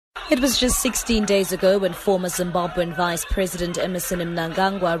It was just 16 days ago when former Zimbabwean Vice President Emmerson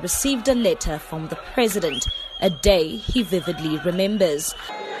Mnangagwa received a letter from the president, a day he vividly remembers.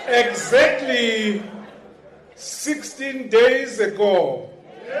 Exactly 16 days ago,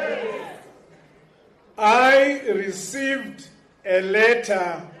 I received a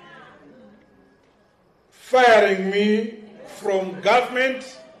letter firing me from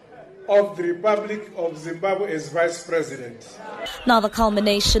government of the Republic of Zimbabwe as Vice President. Now the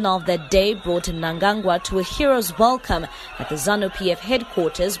culmination of that day brought Mnangagwa to a hero's welcome at the ZANU PF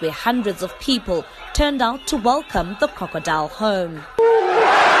headquarters, where hundreds of people turned out to welcome the crocodile home.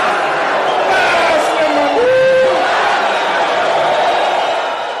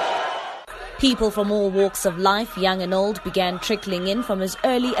 People from all walks of life, young and old, began trickling in from as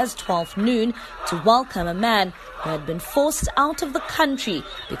early as 12 noon to welcome a man who had been forced out of the country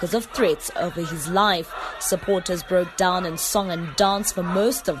because of threats over his life. Supporters broke down in song and dance for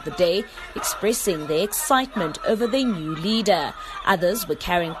most of the day, expressing their excitement over their new leader. Others were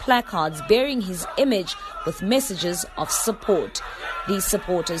carrying placards bearing his image with messages of support. These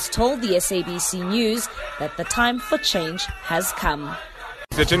supporters told the SABC News that the time for change has come.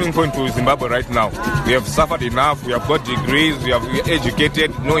 It's a turning point for Zimbabwe right now. We have suffered enough, we have got degrees, we are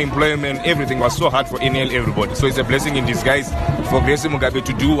educated, no employment, everything was so hard for everybody. So it's a blessing in disguise for Grace Mugabe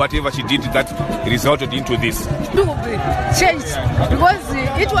to do whatever she did that resulted into this. It will be changed because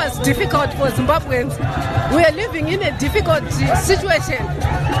it was difficult for Zimbabweans. We are living in a difficult situation.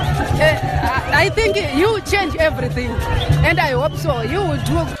 I think you will change everything, and I hope so. You will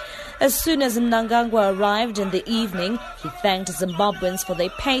do. As soon as Mnangagwa arrived in the evening, he thanked Zimbabweans for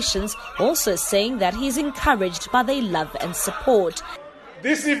their patience, also saying that he is encouraged by their love and support.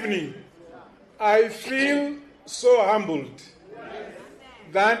 This evening, I feel so humbled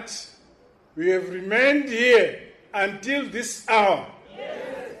that we have remained here until this hour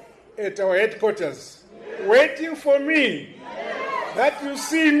at our headquarters, waiting for me, that you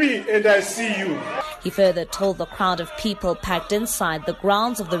see me and I see you. He further told the crowd of people packed inside the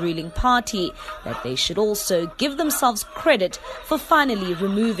grounds of the ruling party that they should also give themselves credit for finally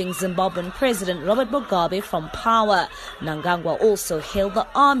removing Zimbabwean President Robert Mugabe from power. Mnangagwa also hailed the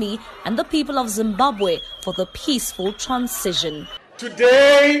army and the people of Zimbabwe for the peaceful transition.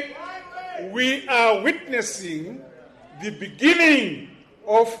 Today, we are witnessing the beginning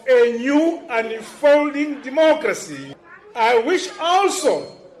of a new unfolding democracy. I wish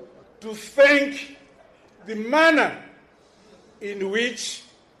also to thank the manner in which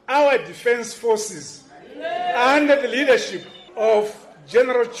our defense forces, under the leadership of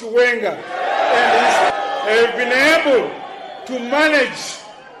General Chiwenga, have been able to manage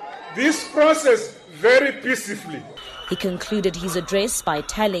this process very peacefully. He concluded his address by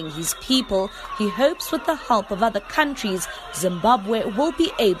telling his people he hopes with the help of other countries, Zimbabwe will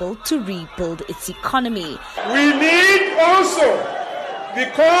be able to rebuild its economy. We need also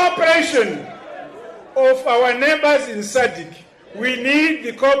the cooperation of our neighbors in SADC. We need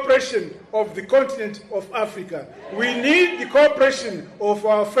the cooperation of the continent of Africa. We need the cooperation of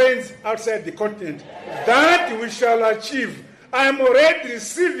our friends outside the continent. That we shall achieve. I am already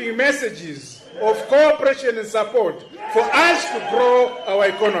receiving messages of cooperation and support for us to grow our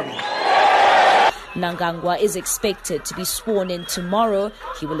economy. Mnangagwa is expected to be sworn in tomorrow.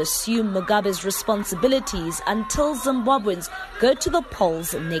 He will assume Mugabe's responsibilities until Zimbabweans go to the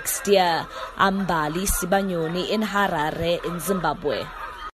polls next year. Mbali Sibanyoni in Harare in Zimbabwe.